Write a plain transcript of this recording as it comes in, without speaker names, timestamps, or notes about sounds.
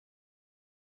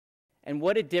And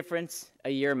what a difference a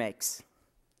year makes.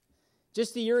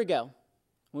 Just a year ago,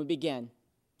 when we began,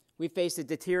 we faced a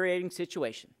deteriorating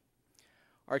situation.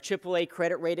 Our AAA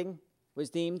credit rating was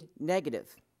deemed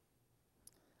negative.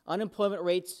 Unemployment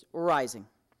rates were rising,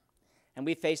 and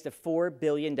we faced a $4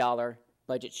 billion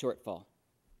budget shortfall.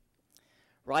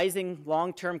 Rising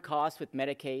long-term costs with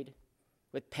Medicaid,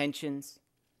 with pensions,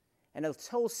 and a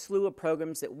whole slew of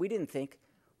programs that we didn't think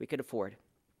we could afford.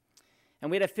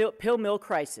 And we had a pill mill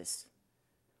crisis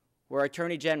where our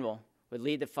Attorney General would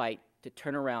lead the fight to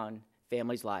turn around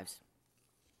families' lives.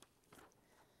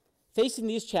 Facing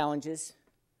these challenges,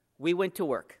 we went to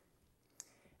work.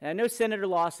 And I know Senator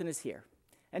Lawson is here,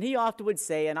 and he often would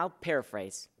say, and I'll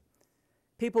paraphrase,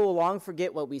 people will long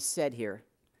forget what we said here,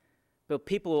 but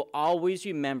people will always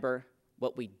remember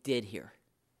what we did here.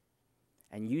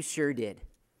 And you sure did.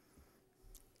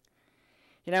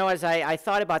 You know, as I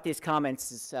thought about these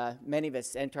comments, as many of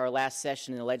us enter our last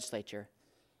session in the legislature,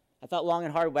 I thought long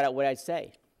and hard about what I'd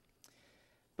say.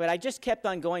 But I just kept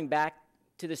on going back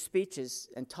to the speeches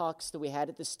and talks that we had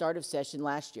at the start of session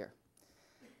last year.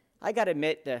 I got to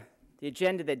admit, the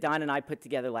agenda that Don and I put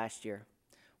together last year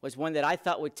was one that I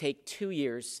thought would take 2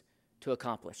 years to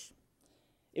accomplish.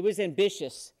 It was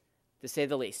ambitious, to say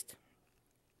the least.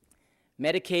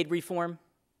 Medicaid reform,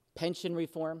 pension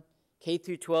reform,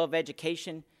 K-12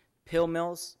 education, pill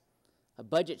mills, a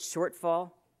budget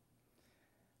shortfall.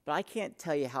 But I can't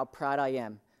tell you how proud I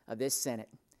am of this Senate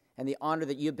and the honor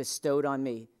that you bestowed on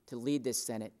me to lead this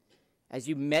Senate as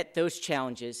you met those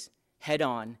challenges head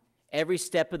on every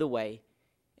step of the way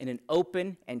in an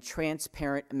open and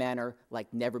transparent manner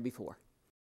like never before.